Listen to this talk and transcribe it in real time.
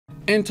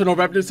Internal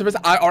Revenue Service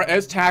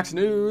IRS tax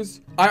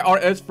news.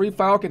 IRS Free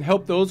File can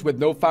help those with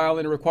no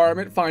filing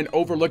requirement find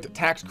overlooked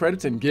tax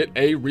credits and get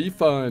a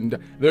refund.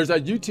 There's a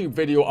YouTube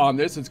video on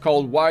this. It's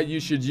called Why You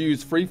Should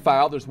Use Free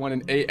File. There's one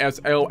in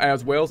ASL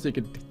as well, so you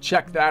can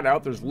check that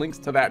out. There's links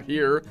to that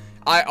here.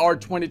 IR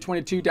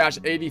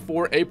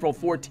 2022-84, April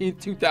 14th,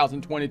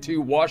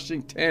 2022,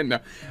 Washington.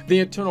 The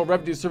Internal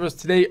Revenue Service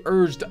today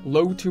urged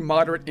low to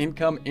moderate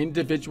income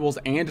individuals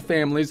and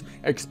families,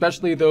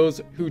 especially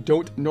those who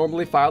don't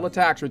normally file a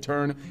tax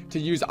return, to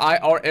use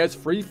IRS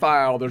Free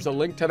File. There's a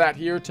link to that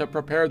here to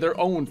prepare their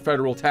own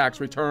federal tax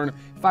return,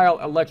 file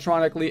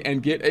electronically,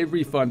 and get a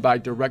refund by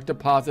direct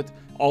deposit,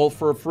 all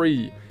for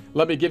free.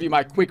 Let me give you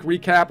my quick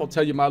recap. I'll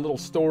tell you my little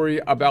story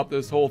about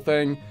this whole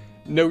thing.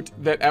 Note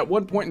that at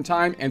one point in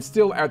time, and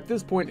still at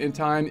this point in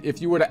time,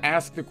 if you were to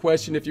ask the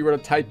question, if you were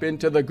to type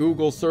into the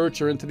Google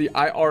search or into the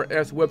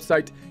IRS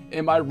website,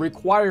 am I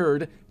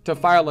required to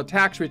file a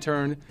tax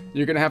return?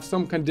 You're going to have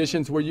some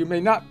conditions where you may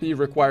not be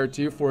required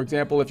to. For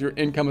example, if your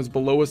income is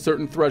below a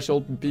certain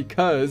threshold,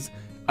 because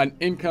an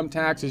income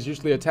tax is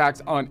usually a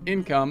tax on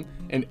income,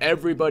 and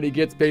everybody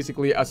gets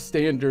basically a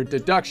standard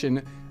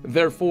deduction.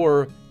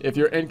 Therefore, if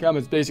your income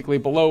is basically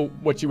below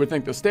what you would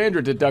think the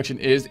standard deduction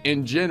is,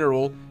 in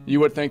general, you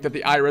would think that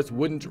the IRS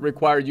wouldn't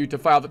require you to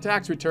file the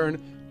tax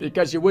return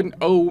because you wouldn't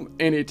owe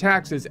any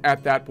taxes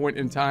at that point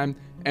in time,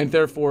 and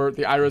therefore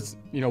the IRS,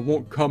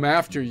 won't come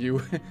after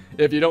you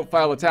if you don't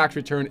file a tax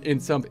return in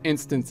some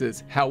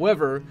instances.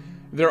 However,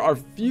 there are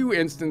few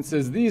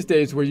instances these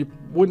days where you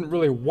wouldn't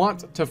really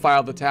want to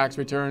file the tax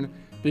return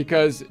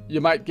because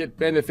you might get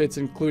benefits,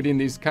 including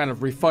these kind of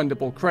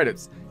refundable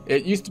credits.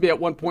 It used to be at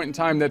one point in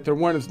time that there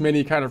weren't as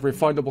many kind of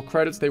refundable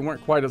credits. They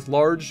weren't quite as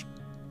large,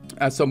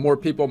 so more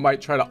people might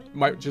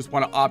just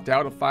want to opt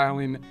out of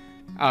filing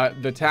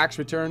the tax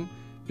return,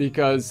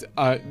 because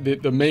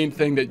the main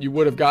thing that you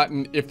would have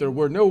gotten if there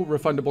were no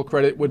refundable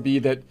credit would be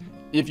that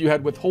if you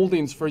had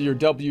withholdings for your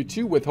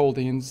W-2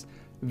 withholdings,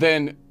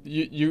 then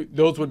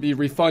those would be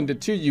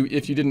refunded to you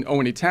if you didn't owe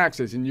any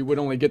taxes, and you would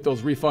only get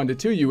those refunded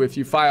to you if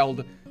you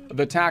filed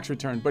the tax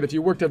return. But if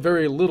you worked a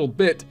very little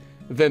bit,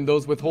 then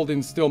those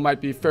withholdings still might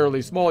be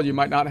fairly small. You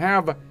might not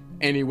have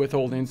any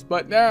withholdings.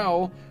 But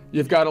now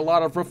you've got a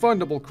lot of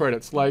refundable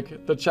credits,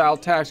 like the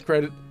child tax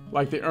credit,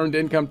 like the earned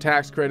income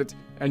tax credit,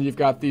 and you've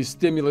got these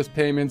stimulus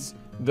payments,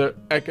 the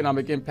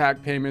economic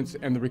impact payments,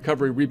 and the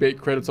recovery rebate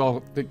credits,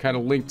 all kind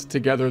of linked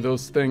together,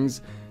 those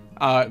things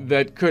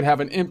that could have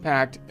an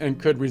impact and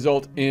could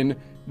result in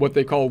what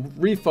they call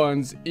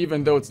refunds,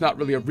 even though it's not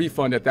really a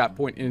refund at that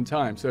point in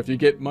time. So if you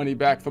get money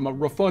back from a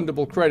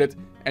refundable credit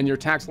and your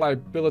tax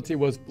liability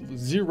was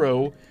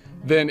zero,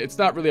 then it's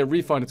not really a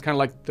refund. It's kind of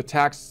like the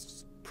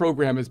tax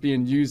program is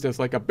being used as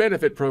like a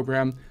benefit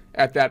program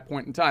at that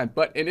point in time.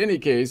 But in any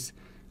case,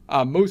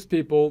 most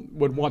people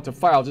would want to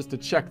file just to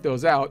check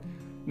those out.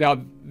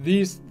 Now,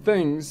 these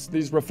things,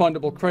 these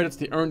refundable credits,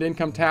 the earned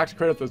income tax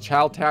credit, the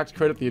child tax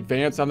credit, the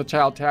advance on the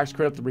child tax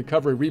credit, the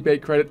recovery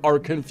rebate credit, are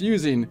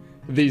confusing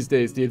these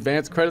days. The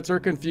advance credits are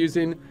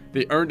confusing.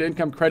 The earned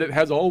income credit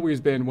has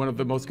always been one of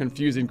the most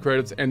confusing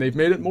credits, and they've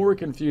made it more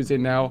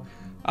confusing now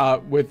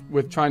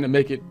with trying to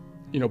make it,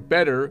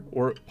 better,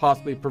 or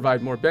possibly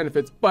provide more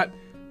benefits, but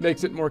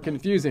makes it more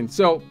confusing.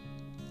 So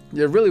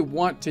you really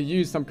want to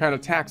use some kind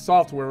of tax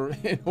software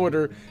in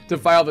order to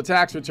file the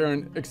tax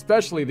return,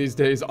 especially these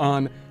days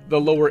on the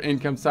lower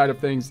income side of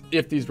things,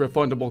 if these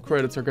refundable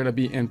credits are going to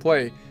be in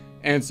play.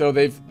 And so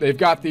they've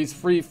got these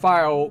free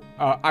file,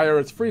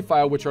 IRS Free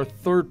File, which are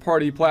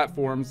third-party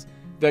platforms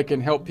that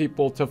can help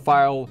people to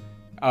file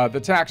the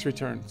tax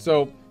return.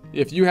 So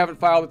if you haven't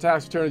filed the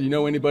tax return, you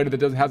know anybody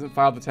that hasn't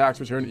filed the tax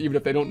return, even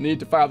if they don't need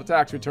to file the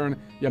tax return,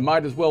 you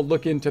might as well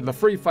look into the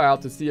Free File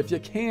to see if you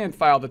can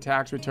file the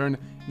tax return,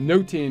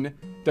 noting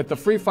that the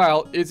Free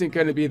File isn't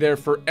going to be there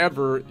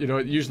forever.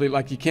 Usually,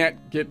 like, you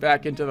can't get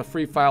back into the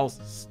Free File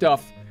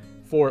stuff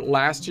for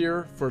last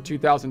year, for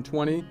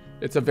 2020.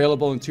 It's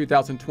available in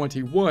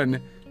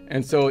 2021.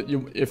 And so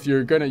if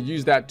you're going to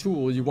use that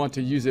tool, you want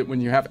to use it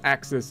when you have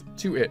access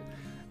to it.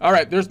 All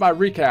right, there's my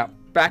recap.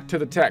 Back to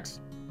the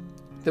text.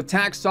 The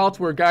tax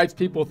software guides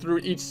people through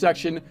each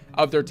section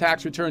of their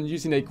tax return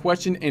using a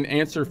question and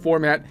answer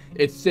format.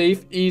 It's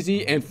safe,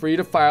 easy, and free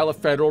to file a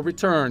federal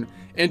return.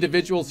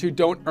 Individuals who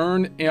don't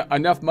earn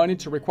enough money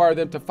to require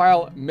them to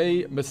file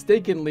may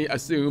mistakenly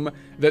assume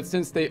that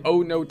since they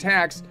owe no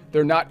tax,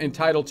 they're not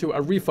entitled to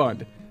a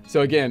refund.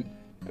 So again,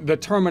 the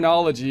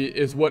terminology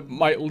is what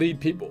might lead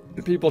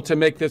people to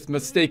make this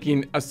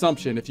mistaken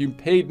assumption. If you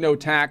paid no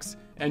tax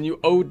and you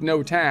owed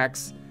no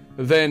tax,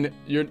 then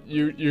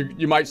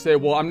you might say,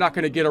 well, I'm not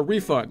going to get a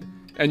refund.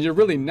 And you're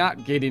really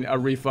not getting a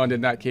refund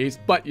in that case,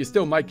 but you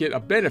still might get a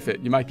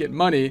benefit. You might get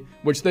money,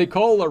 which they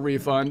call a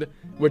refund,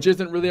 which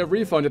isn't really a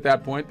refund at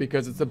that point,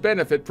 because it's a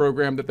benefit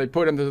program that they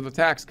put into the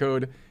tax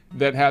code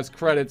that has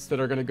credits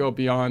that are going to go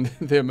beyond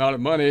the amount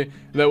of money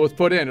that was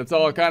put in. It's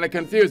all kind of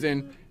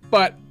confusing.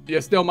 but you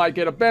still might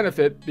get a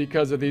benefit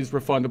because of these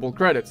refundable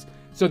credits.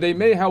 So they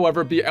may,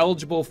 however, be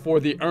eligible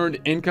for the Earned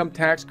Income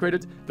Tax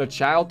Credit, the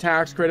Child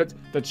Tax Credit,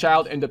 the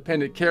Child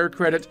Independent Care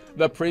Credit,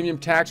 the Premium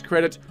Tax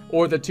Credit,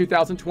 or the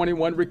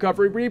 2021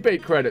 Recovery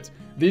Rebate Credit.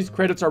 These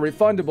credits are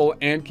refundable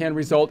and can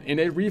result in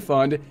a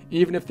refund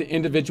even if the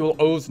individual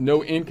owes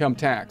no income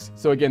tax.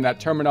 So again, that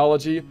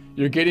terminology,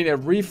 you're getting a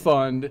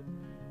refund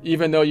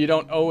even though you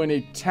don't owe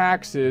any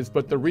taxes,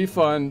 but the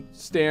refund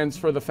stands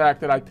for the fact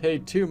that I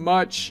paid too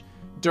much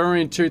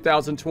during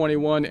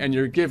 2021 and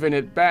you're giving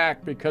it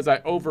back because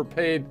I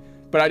overpaid,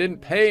 but I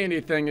didn't pay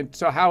anything. And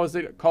so how is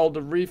it called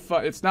a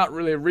refund? It's not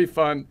really a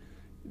refund.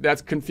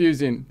 That's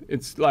confusing.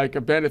 It's like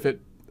a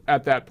benefit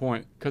at that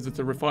point because it's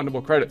a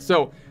refundable credit.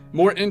 So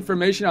more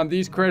information on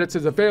these credits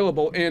is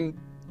available in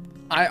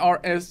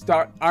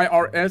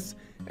IRS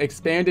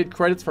Expanded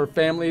Credits for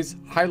Families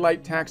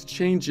Highlight Tax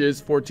Changes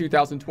for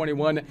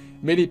 2021.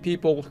 Many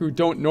people who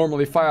don't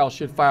normally file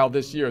should file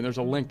this year, and there's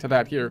a link to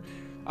that here.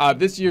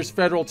 This year's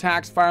federal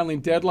tax filing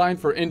deadline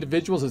for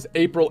individuals is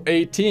April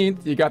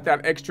 18th. You got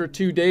that extra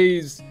 2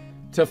 days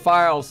to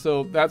file,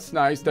 so that's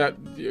nice. That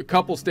a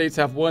couple states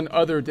have one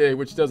other day,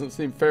 which doesn't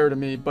seem fair to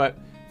me, but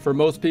for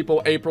most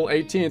people, April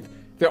 18th.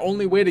 The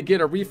only way to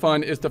get a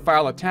refund is to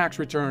file a tax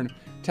return.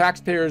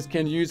 Taxpayers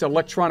can use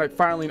electronic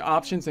filing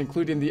options,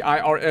 including the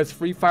IRS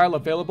Free File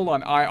available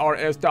on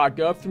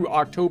irs.gov through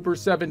October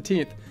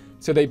 17th.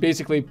 So they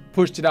basically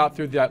pushed it out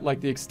through that,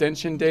 like the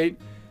extension date.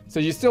 So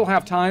you still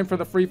have time for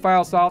the Free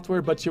File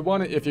software, but you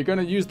want to, if you're going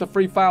to use the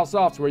Free File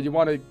software, you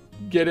want to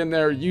get in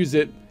there, use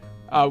it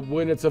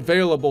when it's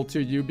available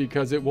to you,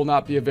 because it will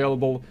not be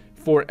available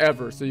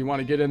forever. So you want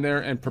to get in there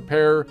and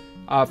prepare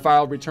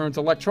file returns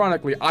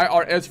electronically.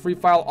 IRS Free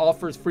File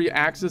offers free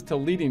access to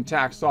leading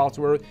tax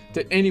software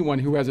to anyone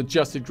who has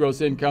adjusted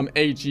gross income,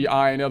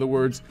 AGI, in other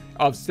words,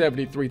 of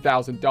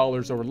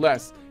 $73,000 or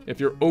less. If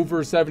you're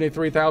over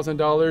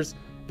 $73,000,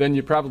 then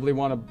you probably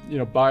want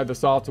to, buy the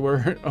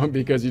software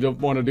because you don't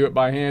want to do it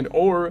by hand,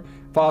 or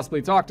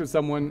possibly talk to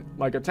someone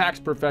like a tax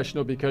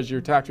professional because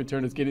your tax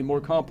return is getting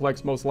more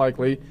complex, most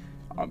likely,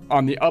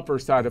 on the upper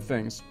side of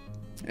things.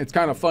 It's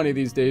kind of funny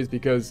these days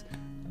because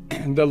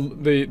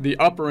the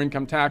upper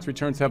income tax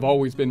returns have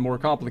always been more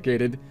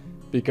complicated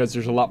because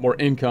there's a lot more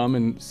income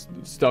and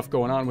stuff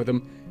going on with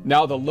them.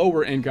 Now the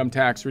lower income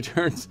tax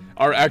returns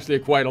are actually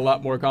quite a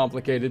lot more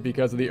complicated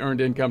because of the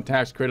Earned Income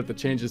Tax Credit, the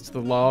changes to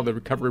the law, the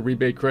Recovery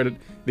Rebate Credit,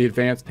 the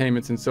advance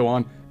payments, and so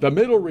on. The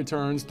middle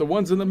returns, the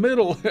ones in the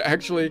middle,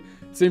 actually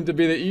seem to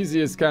be the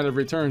easiest kind of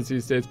returns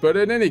these days. But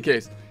in any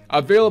case,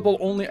 available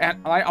only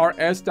at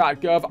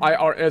irs.gov,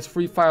 IRS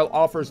Free File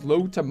offers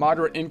low to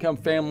moderate income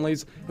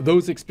families,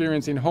 those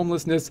experiencing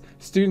homelessness,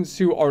 students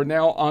who are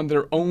now on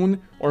their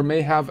own or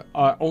may have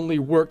only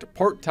worked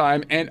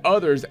part-time, and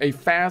others a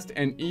fast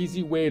and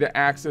easy way to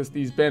access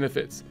these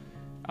benefits.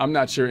 I'm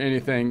not sure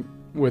anything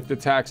with the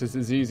taxes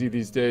is easy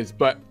these days,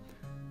 but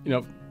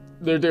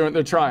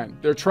they're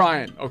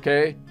trying,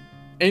 okay?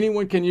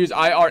 Anyone can use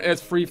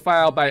IRS Free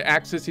File by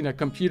accessing a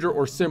computer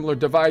or similar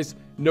device.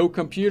 No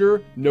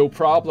computer, no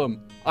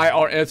problem.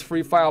 IRS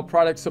Free File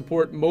products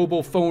support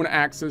mobile phone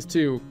access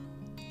too.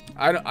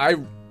 I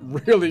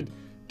really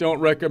don't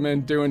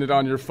recommend doing it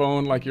on your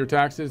phone like your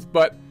taxes,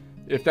 but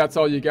if that's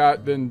all you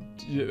got, then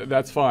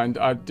that's fine.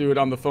 I'd do it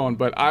on the phone,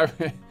 but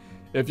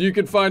if you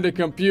could find a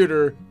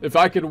computer, if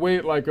I could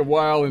wait like a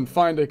while and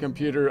find a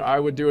computer, I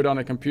would do it on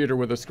a computer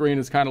where the screen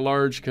is kind of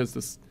large,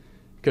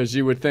 because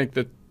you would think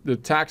that the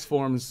tax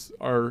forms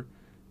are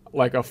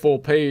like a full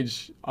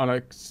page. On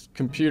a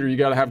computer. You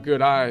got to have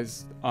good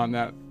eyes on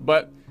that.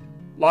 But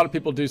a lot of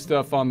people do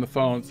stuff on the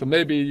phone, so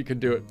maybe you could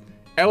do it.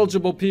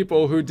 Eligible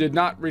people who did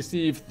not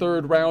receive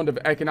third round of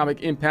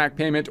economic impact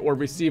payment or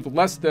receive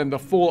less than the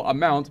full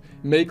amount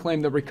may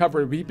claim the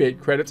Recovery Rebate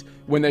Credit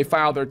when they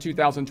file their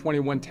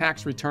 2021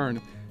 tax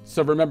return.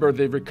 So remember,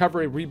 the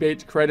Recovery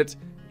Rebate Credit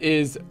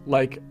is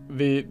like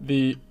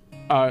the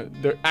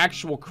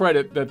actual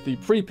credit that the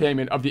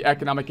prepayment of the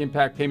economic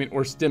impact payment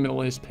or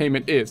stimulus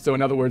payment is. So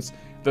in other words,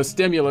 the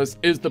stimulus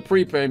is the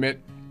prepayment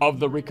of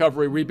the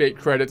Recovery Rebate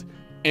Credit,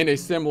 in a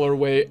similar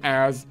way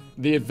as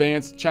the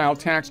advanced child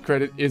tax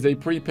credit is a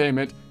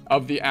prepayment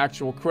of the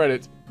actual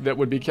credit that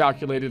would be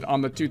calculated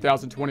on the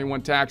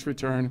 2021 tax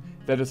return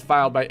that is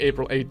filed by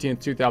April 18th,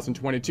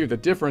 2022. The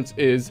difference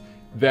is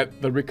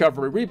that the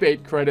Recovery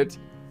Rebate Credit,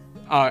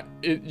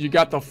 you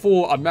got the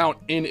full amount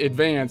in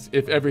advance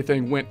if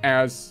everything went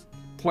as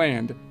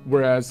planned,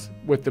 whereas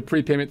with the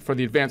prepayment for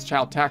the advanced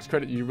child tax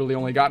credit, you really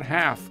only got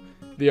half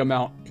the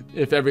amount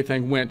if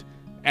everything went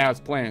as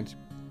planned.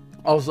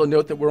 Also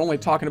note that we're only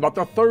talking about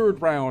the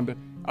third round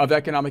of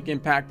economic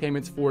impact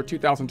payments for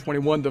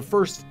 2021. The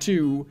first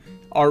two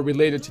are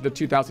related to the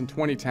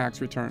 2020 tax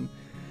return.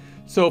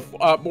 So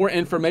more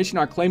information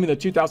on claiming the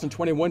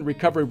 2021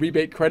 Recovery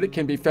Rebate Credit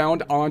can be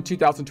found on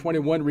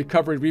 2021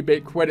 Recovery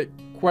Rebate Credit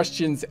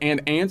Questions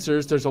and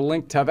Answers. There's a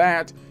link to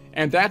that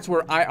And that's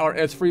where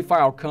IRS Free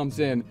File comes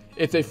in.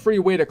 It's a free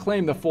way to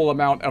claim the full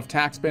amount of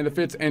tax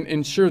benefits and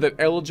ensure that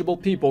eligible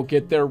people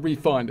get their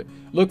refund.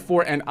 Look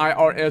for an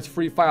IRS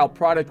Free File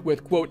product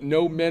with, quote,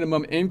 no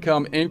minimum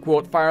income, end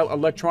quote, file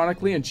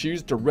electronically and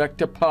choose direct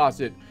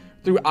deposit.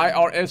 Through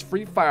IRS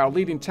Free File,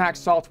 leading tax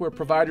software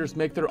providers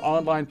make their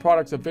online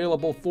products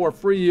available for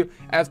free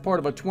as part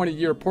of a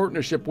 20-year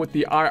partnership with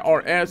the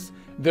IRS.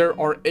 There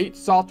are 8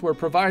 software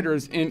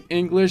providers in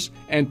English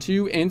and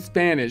 2 in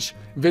Spanish.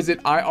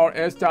 Visit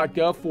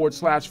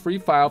irs.gov/free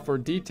file for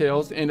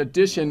details. In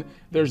addition,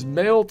 there's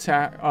mail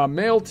tax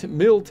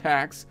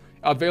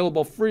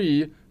available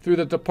free through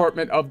the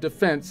Department of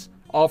Defense,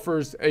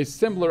 offers a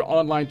similar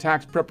online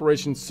tax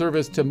preparation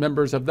service to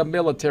members of the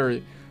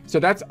military. So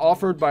that's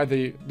offered by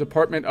the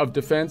Department of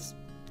Defense.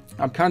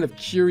 I'm kind of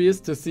curious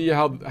to see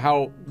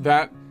how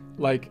that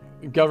like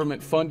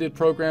government funded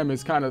program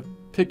is kind of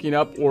picking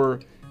up or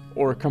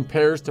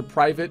compares to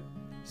private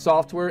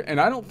software. And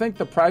I don't think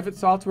the private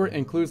software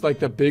includes like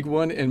the big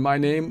one in my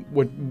name,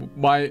 with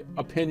my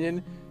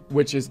opinion,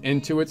 which is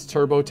Intuit's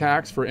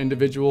TurboTax for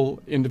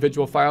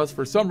individual files.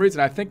 For some reason,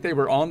 I think they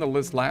were on the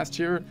list last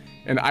year,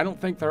 and I don't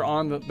think they're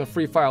on the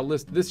free file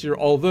list this year,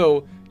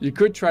 although you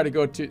could try to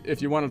go to,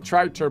 if you want to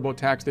try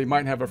TurboTax, they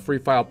might have a free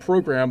file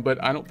program,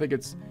 but I don't think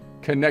it's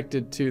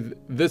connected to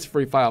this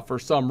free file for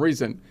some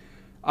reason.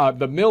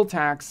 The mill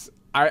tax,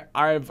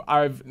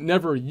 I've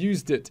never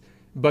used it,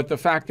 but the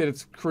fact that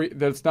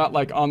it's not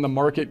like on the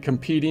market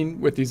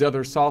competing with these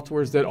other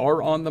softwares that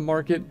are on the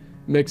market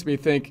makes me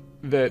think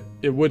that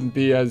it wouldn't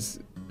be as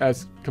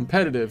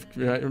competitive,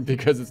 right?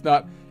 Because it's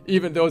not,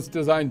 even though it's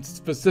designed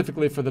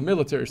specifically for the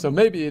military. So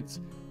maybe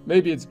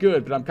it's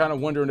good, but I'm kind of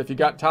wondering if you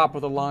got top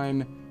of the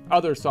line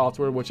other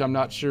software, which I'm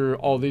not sure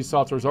all these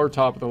softwares are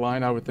top of the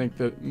line. I would think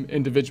the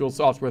individual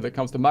software that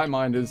comes to my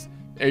mind is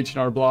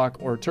H&R Block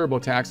or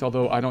TurboTax,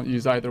 although I don't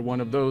use either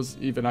one of those.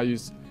 Even I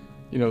use,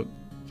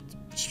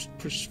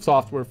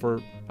 software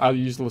for, I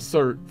use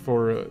Lacert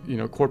for,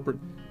 corporate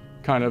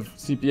kind of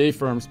CPA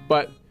firms,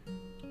 but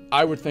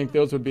I would think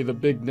those would be the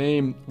big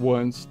name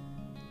ones.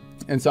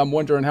 And so I'm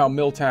wondering how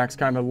mill tax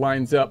kind of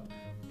lines up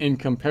in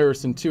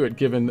comparison to it,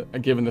 given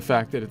the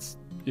fact that it's,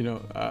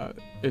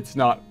 it's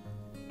not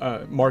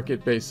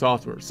market-based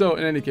software. So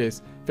in any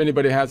case, if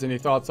anybody has any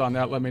thoughts on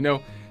that, let me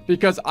know.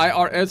 Because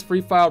IRS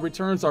Free File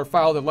returns are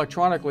filed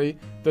electronically,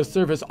 the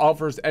service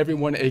offers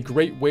everyone a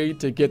great way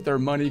to get their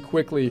money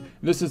quickly.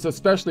 This is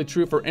especially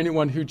true for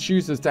anyone who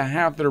chooses to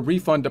have their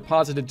refund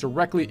deposited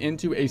directly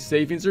into a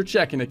savings or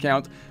checking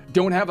account.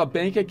 Don't have a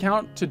bank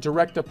account to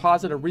direct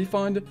deposit a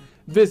refund?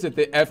 Visit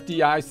the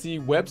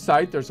FDIC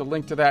website, there's a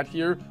link to that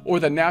here, or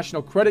the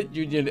National Credit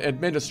Union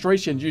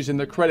Administration using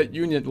the Credit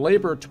Union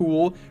Labor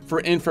tool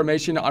for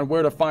information on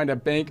where to find a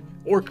bank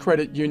or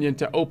credit union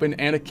to open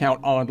an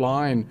account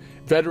online.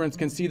 Veterans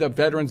can see the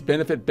Veterans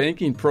Benefit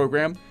Banking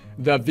Program,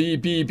 the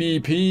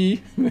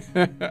VBBP.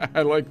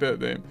 I like that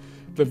name.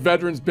 The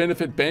Veterans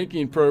Benefit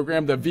Banking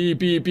Program, the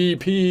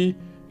VBBP.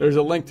 There's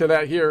a link to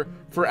that here.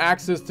 For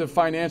access to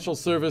financial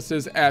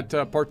services at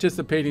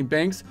participating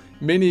banks,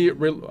 many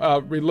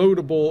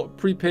reloadable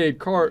prepaid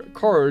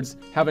cards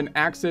have an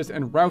access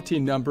and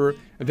routing number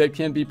that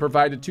can be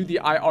provided to the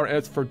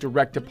IRS for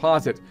direct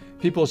deposit.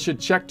 People should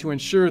check to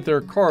ensure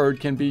their card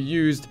can be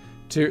used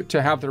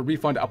to have their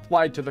refund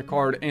applied to the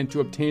card and to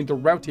obtain the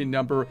routing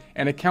number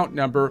and account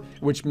number,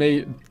 which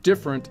may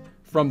different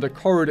from the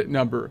card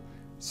number.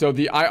 So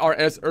the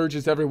IRS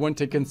urges everyone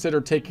to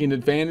consider taking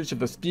advantage of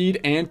the speed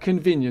and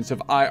convenience of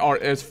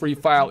IRS Free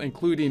File,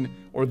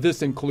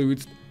 this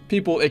includes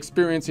people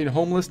experiencing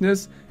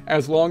homelessness.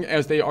 As long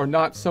as they are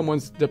not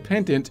someone's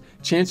dependent,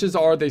 chances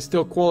are they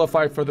still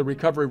qualify for the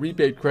Recovery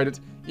Rebate Credit,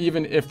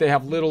 even if they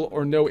have little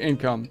or no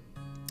income.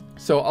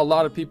 So a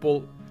lot of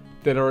people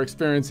that are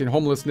experiencing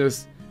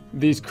homelessness,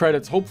 these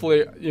credits,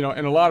 hopefully,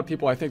 and a lot of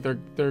people, I think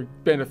they're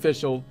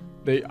beneficial.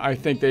 I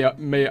think they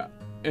may,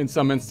 in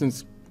some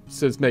instances,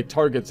 make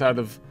targets out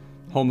of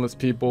homeless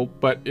people.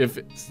 But if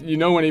you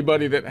know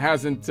anybody that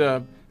hasn't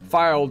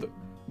filed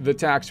the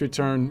tax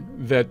return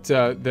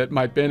that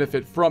might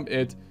benefit from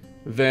it,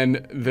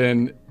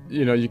 then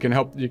you can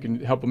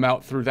help them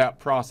out through that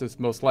process,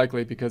 most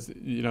likely, because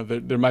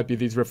there might be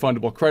these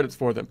refundable credits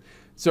for them.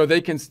 So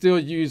they can still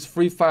use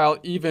Free File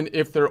even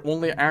if their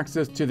only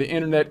access to the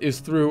internet is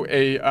through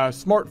a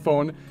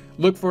smartphone.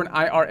 Look for an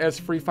IRS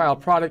Free File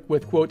product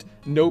with, quote,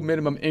 no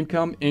minimum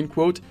income, end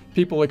quote.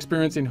 People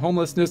experiencing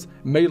homelessness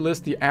may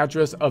list the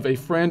address of a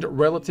friend,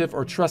 relative,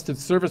 or trusted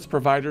service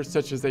provider,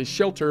 such as a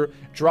shelter,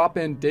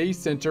 drop-in day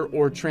center,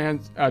 or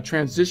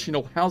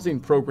transitional housing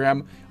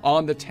program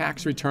on the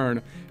tax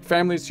return.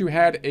 Families who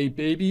had a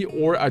baby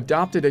or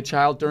adopted a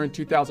child during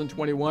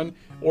 2021,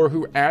 or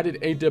who added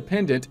a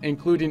dependent,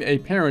 including a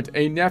parent,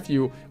 a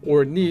nephew,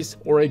 or a niece,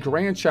 or a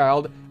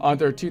grandchild on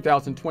their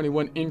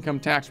 2021 income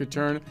tax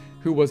return,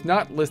 who was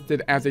not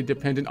listed as a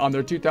dependent on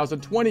their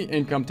 2020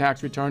 income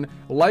tax return,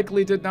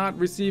 likely did not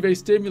receive a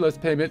stimulus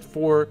payment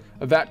for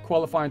that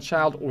qualifying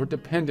child or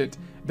dependent.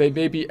 They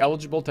may be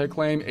eligible to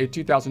claim a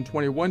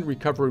 2021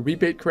 Recovery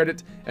Rebate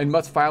Credit and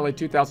must file a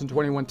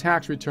 2021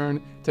 tax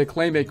return to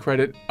claim a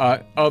credit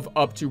of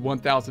up to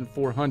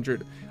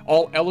 $1,400.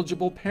 All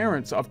eligible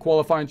parents of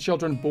qualifying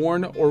children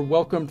born or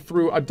welcomed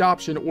through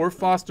adoption or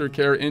foster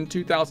care in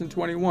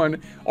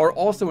 2021 are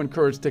also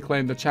encouraged to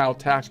claim the child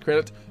tax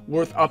credit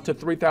worth up to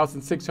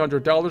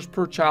 $3,600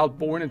 per child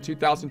born in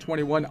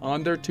 2021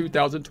 on their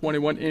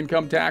 2021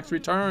 income tax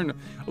return.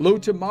 Low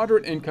to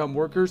moderate income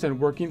workers and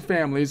working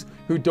families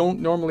who don't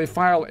normally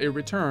file a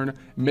return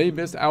may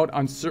miss out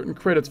on certain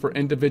credits for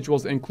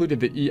individuals, including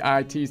the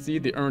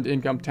EITC, the Earned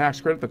Income Tax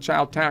Credit, the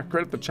Child Tax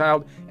Credit, the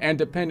Child and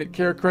Dependent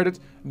Care Credit,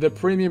 the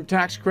Premium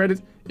Tax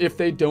Credit if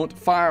they don't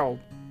file.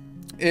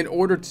 In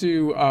order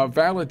to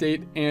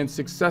validate and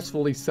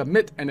successfully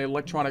submit an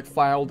electronic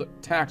filed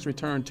tax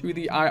return to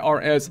the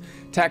IRS,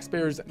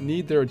 taxpayers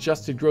need their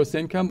adjusted gross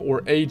income, or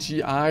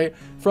AGI,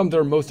 from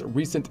their most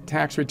recent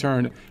tax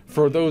return.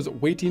 For those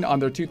waiting on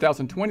their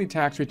 2020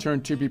 tax return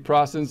to be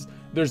processed,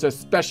 there's a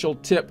special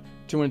tip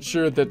to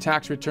ensure the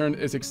tax return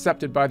is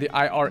accepted by the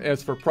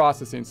IRS for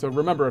processing. So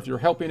remember, if you're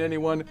helping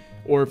anyone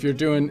or if you're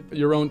doing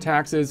your own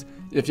taxes,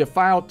 if you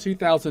file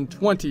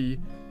 2020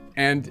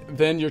 and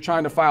then you're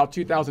trying to file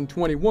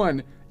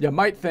 2021, you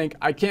might think,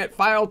 I can't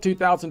file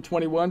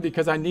 2021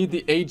 because I need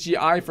the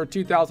AGI for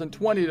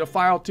 2020 to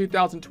file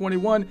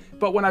 2021.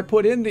 But when I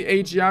put in the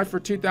AGI for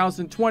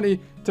 2020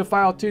 to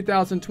file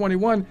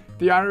 2021,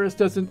 the IRS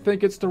doesn't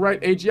think it's the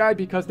right AGI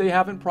because they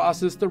haven't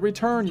processed the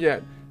return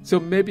yet. So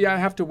maybe I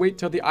have to wait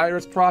till the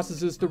IRS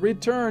processes the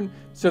return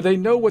so they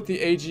know what the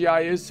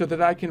AGI is so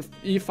that I can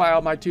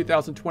e-file my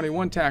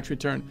 2021 tax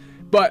return.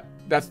 But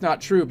that's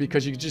not true,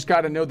 because you just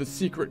got to know the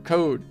secret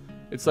code.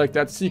 It's like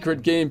that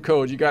secret game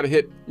code. You got to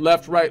hit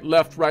left, right,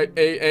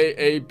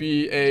 A,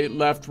 B, A,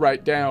 left,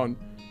 right, down.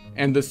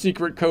 And the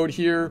secret code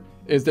here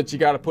is that you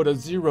got to put a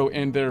 0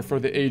 in there for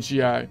the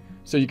AGI.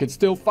 So you can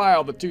still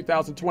file the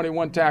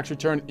 2021 tax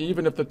return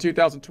even if the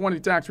 2020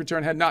 tax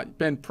return had not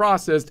been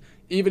processed,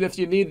 even if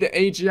you need the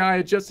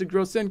AGI, adjusted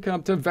gross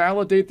income, to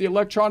validate the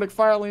electronic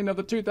filing of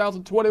the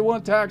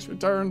 2021 tax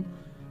return.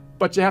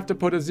 But you have to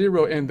put a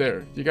 0 in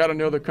there. You got to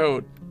know the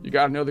code. You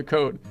got to know the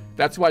code.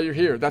 That's why you're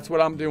here. That's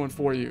what I'm doing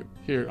for you.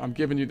 Here, I'm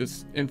giving you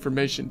this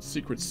information,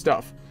 secret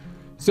stuff.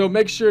 So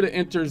make sure to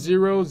enter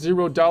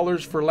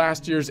 $0 for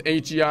last year's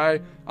AGI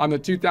on the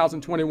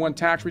 2021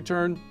 tax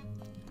return.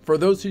 For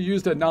those who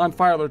used a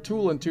non-filer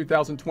tool in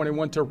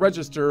 2021 to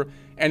register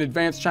an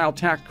advanced child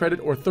tax credit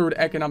or third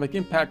economic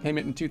impact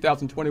payment in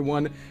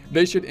 2021,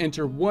 they should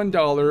enter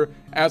 $1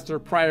 as their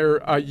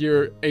prior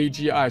year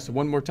AGI. So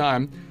one more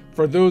time.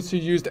 For those who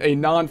used a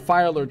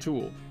non-filer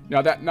tool.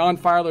 Now that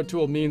non-filer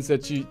tool means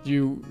that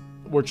you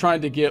were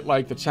trying to get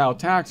like the child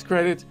tax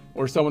credit,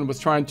 or someone was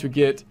trying to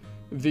get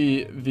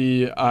the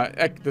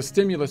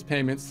stimulus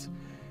payments,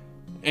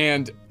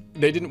 and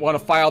they didn't want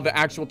to file the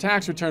actual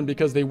tax return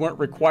because they weren't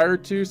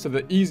required to. So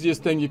the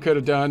easiest thing you could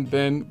have done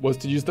then was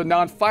to use the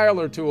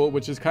non-filer tool,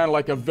 which is kind of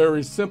like a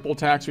very simple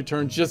tax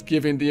return, just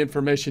giving the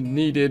information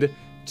needed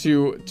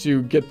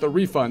to get the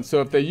refund. So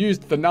if they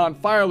used the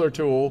non-filer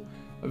tool,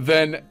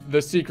 then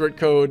the secret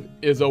code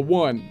is a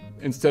 1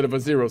 instead of a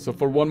 0. So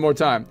for one more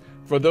time,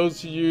 for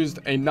those who used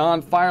a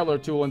non-filer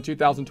tool in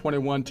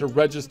 2021 to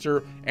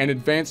register an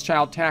advanced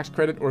child tax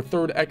credit or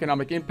third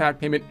economic impact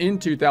payment in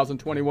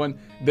 2021,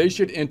 they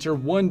should enter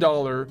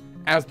 $1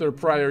 as their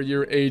prior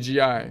year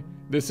AGI.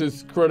 This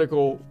is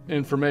critical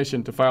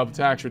information to file the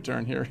tax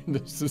return here.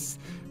 This is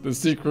the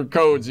secret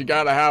codes. You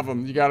gotta have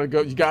them. You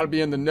gotta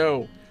be in the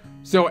know.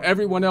 So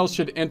everyone else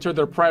should enter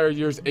their prior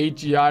year's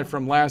AGI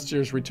from last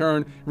year's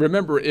return.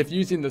 Remember, if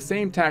using the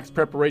same tax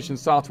preparation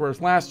software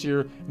as last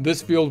year,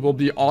 this field will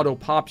be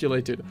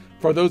auto-populated.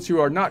 For those who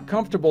are not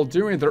comfortable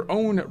doing their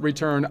own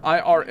return,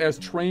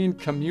 IRS-trained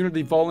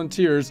community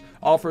volunteers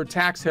offer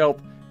tax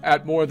help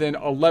at more than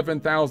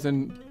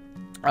 11,000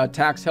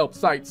 tax help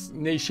sites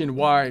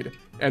nationwide.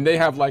 And they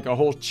have like a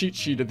whole cheat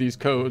sheet of these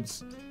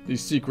codes,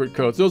 these secret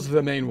codes. Those are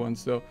the main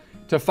ones, though.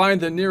 To find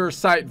the nearest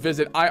site,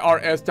 visit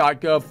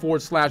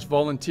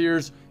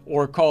irs.gov/volunteers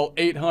or call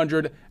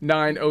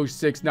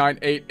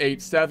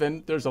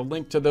 800-906-9887. There's a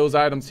link to those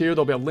items here.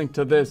 There'll be a link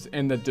to this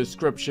in the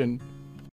description.